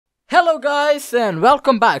Hello guys and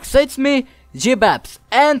welcome back. So it's me, g.babs,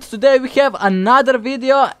 and today we have another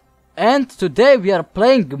video, and today we are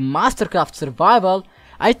playing Mastercraft Survival.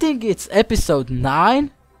 I think it's episode 9,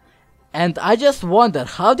 and I just wonder,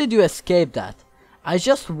 how did you escape that? I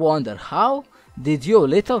just wonder, how did you,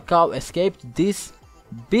 little cow, escape this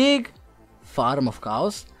big farm of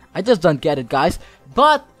cows? I just don't get it, guys.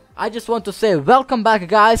 But I just want to say welcome back,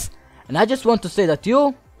 guys, and I just want to say that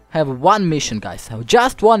you have one mission, guys. Have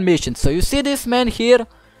just one mission. So you see this man here,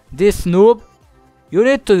 this noob, you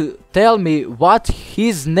need to tell me what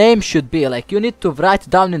his name should be. Like, you need to write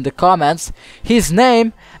down in the comments his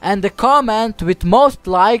name, and the comment with most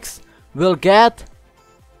likes will put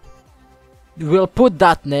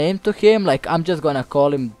that name to him. Like, I'm just gonna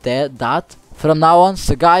call him that from now on.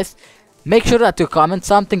 So guys, make sure that you comment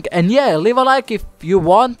something, and yeah, leave a like if you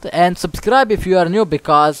want, and subscribe if you are new,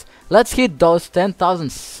 because let's hit those 10,000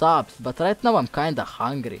 subs. But right now I'm kinda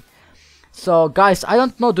hungry. So guys, I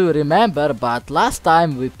don't know, do you remember, but last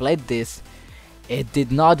time we played this, it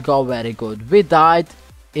did not go very good. We died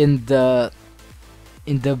in the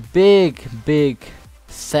big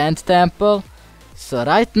sand temple. So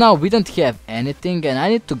right now we don't have anything, and I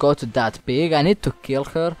need to go to that pig. I need to kill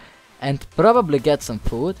her and probably get some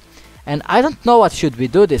food. And I don't know what should we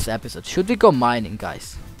do this episode. Should we go mining,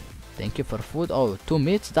 guys? Thank you for food. Oh, 2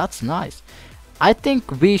 meats, that's nice. I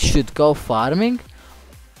think we should go farming,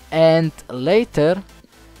 and later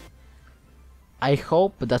I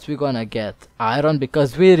hope that we're gonna get iron,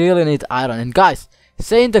 because we really need iron. And guys,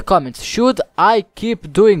 say in the comments, should I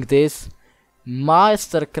keep doing this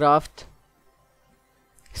Mastercraft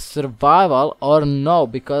Survival or no?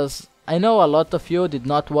 Because I know a lot of you did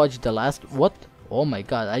not watch the last... What? Oh my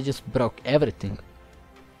god, I just broke everything.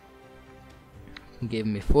 Give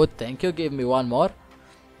me food, thank you. Give me one more.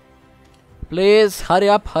 Please, hurry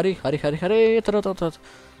up, hurry.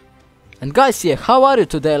 And guys, yeah, how are you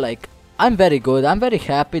today? Like, I'm very good. I'm very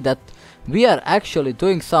happy that we are actually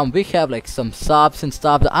doing some... We have like some subs and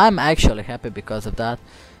stuff. I'm actually happy because of that.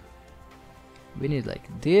 We need like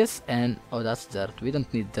this, and... Oh, that's dirt. We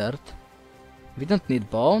don't need dirt. We don't need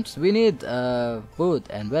bones. We need wood.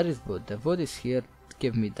 And where is wood? The wood is here.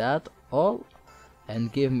 Give me that all,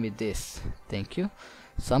 and give me this. Thank you.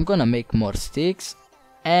 So I'm gonna make more sticks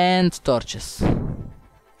and torches.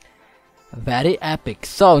 Very epic.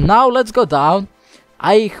 So now let's go down.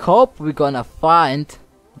 I hope we're gonna find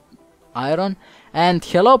iron. And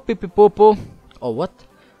hello, pee poo poo. Oh, what?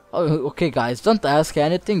 Oh, okay guys, don't ask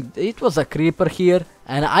anything. It was a creeper here,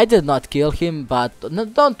 and I did not kill him, but no,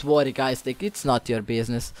 don't worry guys, like, it's not your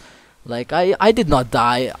business. Like, I did not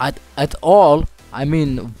die at all. I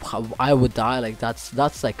mean, I would die, like,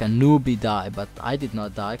 that's like a newbie die, but I did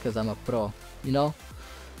not die because I'm a pro, you know.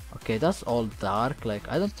 Okay, that's all dark. Like,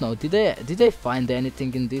 I don't know, did they find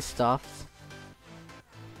anything in this stuff?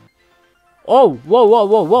 Oh,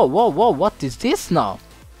 whoa, what is this now?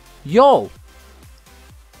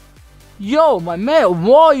 Yo, my man,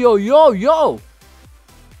 whoa, yo,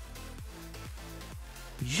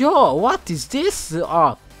 what is this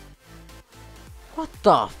up? What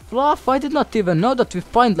the fluff? I did not even know that we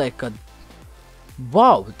find like a...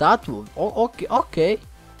 Wow, that was... Oh, okay.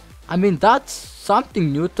 I mean, that's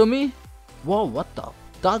something new to me. Whoa, what the...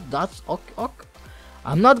 That's... Okay.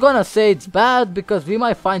 I'm not gonna say it's bad, because we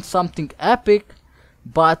might find something epic.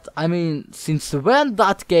 But, I mean, since when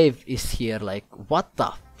that cave is here? Like, what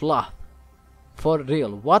the fluff? For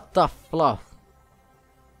real, what the fluff?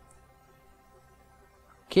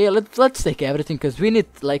 Okay, let's take everything, because we need,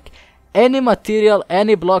 like... Any material,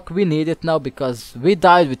 any block, we need it now, because we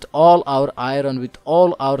died with all our iron, with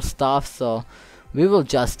all our stuff, so we will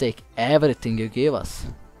just take everything you give us.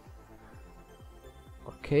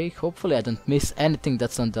 Okay, hopefully I don't miss anything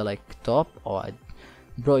that's on the like top. Oh,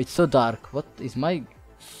 bro, it's so dark. What is my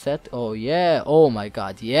set? Oh yeah, oh my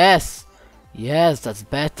god, yes, that's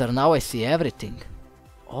better. Now I see everything.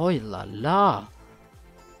 Oh la la.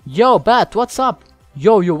 Yo, Bat, what's up?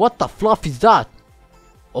 Yo, what the fluff is that?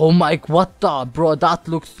 Oh my, what the, bro, that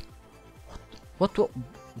looks...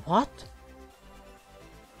 What?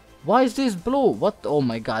 Why is this blue? What? Oh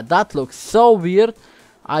my god, that looks so weird.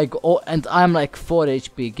 And I'm like 4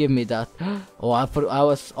 HP, give me that. Oh, I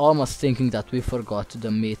was almost thinking that we forgot the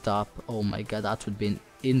meetup. Oh my god, that would be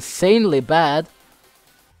insanely bad.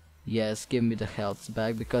 Yes, give me the health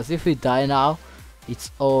back, because if we die now,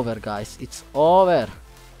 it's over, guys, it's over.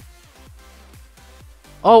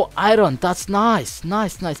 Oh, iron, that's nice.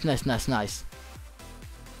 Nice.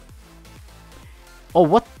 Oh,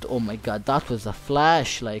 what? Oh my god, that was a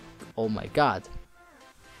flash, like, oh my god.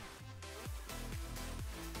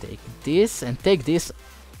 Take this and take this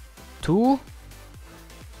too.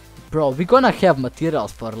 Bro, we're gonna have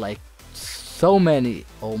materials for like so many.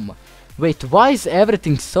 Oh my. Wait, why is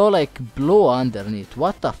everything so like blue underneath?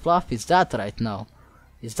 What the fluff is that right now?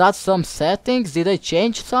 Is that some settings? Did I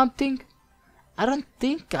change something? I don't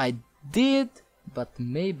think I did, but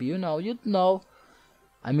maybe you'd know.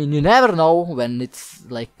 I mean, you never know when it's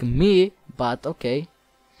like me, but okay.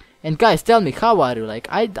 And guys, tell me, how are you? Like,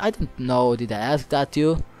 I don't know, did I ask that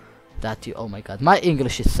you? Oh my god, my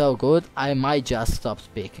English is so good, I might just stop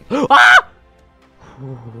speaking. Ah!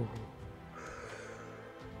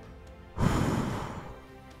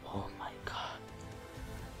 Oh my god.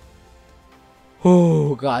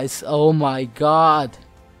 Oh guys, oh my god.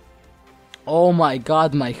 Oh my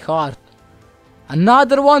god, my heart.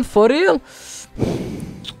 Another one for real?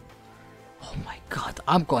 Oh my god,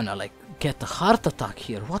 I'm gonna like get a heart attack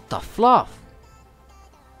here. What the fluff?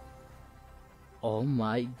 Oh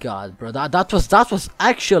my god, bro, that was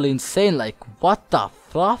actually insane. Like, what the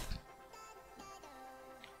fluff?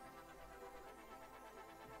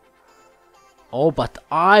 Oh, but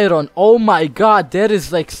iron. Oh my god, there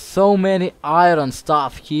is like so many iron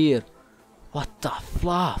stuff here. What the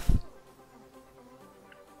fluff?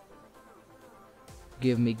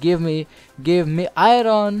 Give me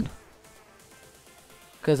iron.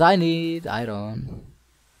 Cause I need iron.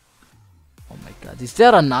 Oh my god, is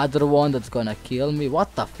there another one that's gonna kill me?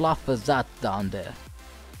 What the fluff is that down there?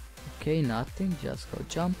 Okay, nothing, just go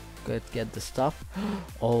jump, get the stuff.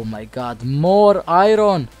 Oh my god, more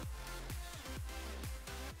iron!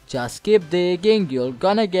 Just keep digging, you're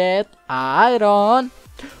gonna get iron!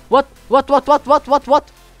 What? What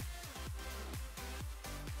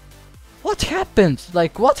happens?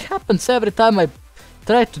 Like, what happens every time I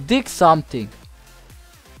try to dig something?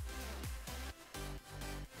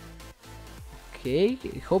 Okay,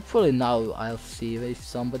 hopefully now I'll see if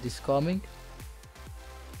somebody's coming.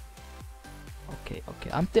 Okay,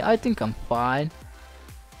 I think I'm fine.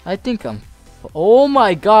 Oh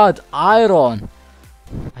my god, iron!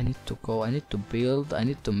 I need to go, I need to build, I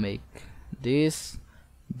need to make this.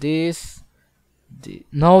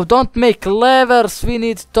 No, don't make levers, we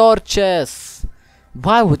need torches.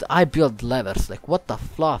 Why would I build levers? Like, what the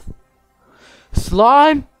fluff?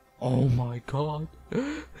 Slime? Oh my god.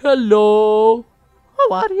 Hello.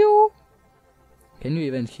 How are you? Can you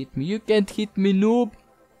even hit me? You can't hit me, noob.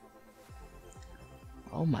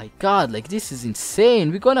 Oh my god, like this is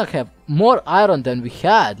insane. We're gonna have more iron than we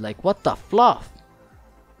had. Like, what the fluff?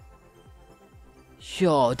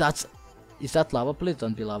 Yo, is that lava? Please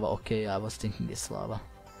don't be lava. Okay, I was thinking it's lava.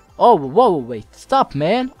 Oh, whoa, wait. Stop,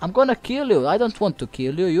 man. I'm gonna kill you. I don't want to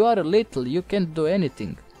kill you. You are a little. You can't do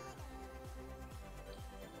anything.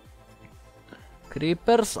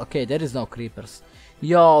 Creepers? Okay, there is no creepers.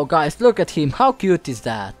 Yo, guys, look at him. How cute is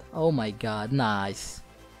that? Oh my god, nice.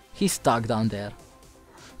 He's stuck down there.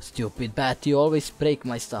 Stupid bat, you always break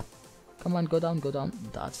my stuff. Come on, go down.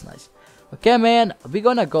 That's nice. Okay, man, we're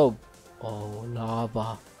gonna go. Oh,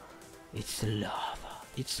 lava. It's lava.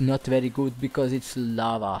 It's not very good because it's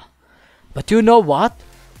lava. But you know what?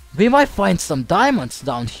 We might find some diamonds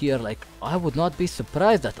down here. Like, I would not be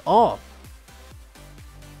surprised at all.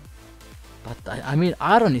 But I mean,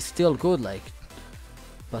 iron is still good. Like,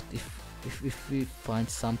 but if we find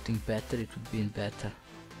something better, it would be better.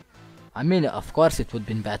 I mean, of course it would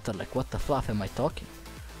be better. Like, what the fluff am I talking?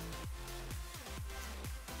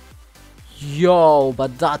 Yo,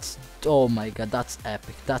 but that's, oh my god, that's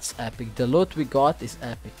epic. That's epic. The loot we got is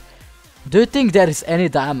epic. Do you think there is any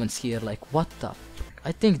diamonds here? Like, what the fuck?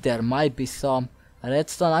 I think there might be some.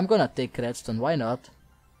 Redstone, I'm gonna take redstone, why not?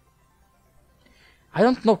 I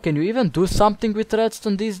don't know, can you even do something with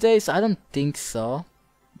redstone these days? I don't think so.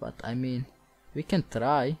 But I mean, we can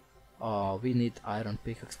try. Oh, we need iron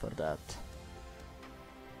pickaxe for that.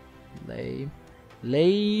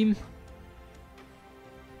 Lame.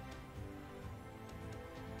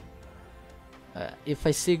 If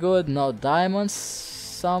I see good, no diamonds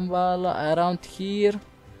somewhere around here.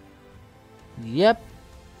 Yep.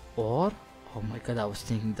 Or, oh my god, I was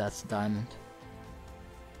thinking that's diamond.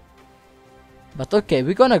 But okay,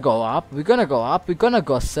 we're gonna go up. We're gonna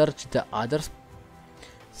go search the other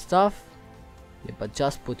stuff. Yeah, but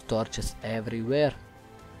just put torches everywhere.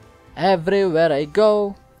 Everywhere I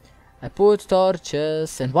go, I put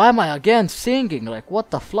torches. And why am I again singing? Like, what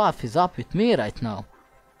the fluff is up with me right now?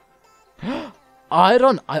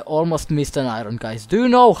 Iron? I almost missed an iron, guys. Do you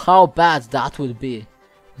know how bad that would be?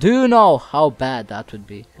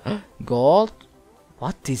 Gold?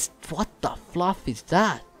 What the fluff is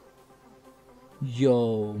that?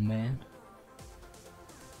 Yo, man.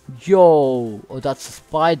 Yo. Oh, that's a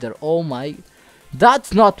spider. Oh my.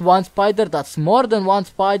 That's not one spider. That's more than one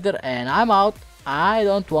spider. And I'm out. I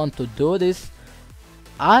don't want to do this.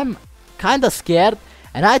 I'm kinda scared,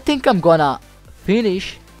 and I think I'm gonna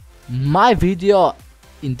finish my video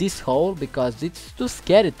in this hole because it's too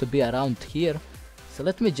scary to be around here. So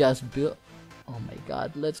let me just build. Oh my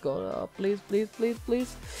god, let's go. Please, please, please,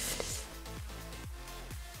 please.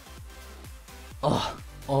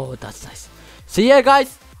 Oh, that's nice. So yeah,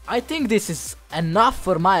 guys, I think this is enough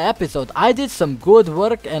for my episode. I did some good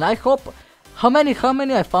work, and I hope. How many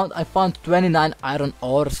I found? I found 29 iron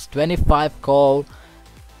ores, 25 coal.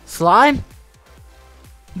 Slime?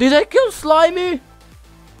 Did I kill Slimy?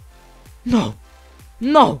 No.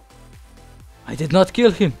 No. I did not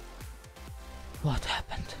kill him. What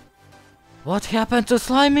happened? What happened to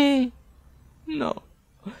Slimy? No.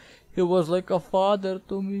 He was like a father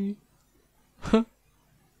to me.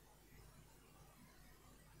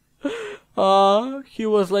 He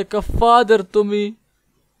was like a father to me.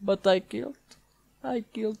 But I killed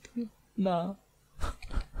him. Nah.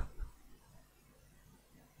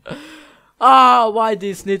 Why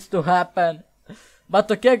this needs to happen? But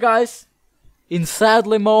okay, guys, in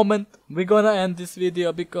sadly moment, we're gonna end this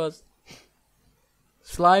video because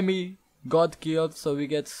Slimy got killed, so we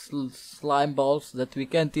get slime balls that we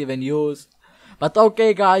can't even use. But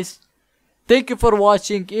okay, guys, thank you for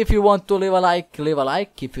watching. If you want to leave a like, leave a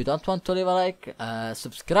like. If you don't want to leave a like,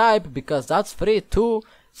 subscribe, because that's free too.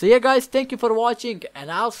 So yeah, guys, thank you for watching, and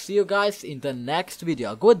I'll see you guys in the next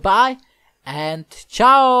video. Goodbye and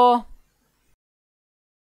ciao.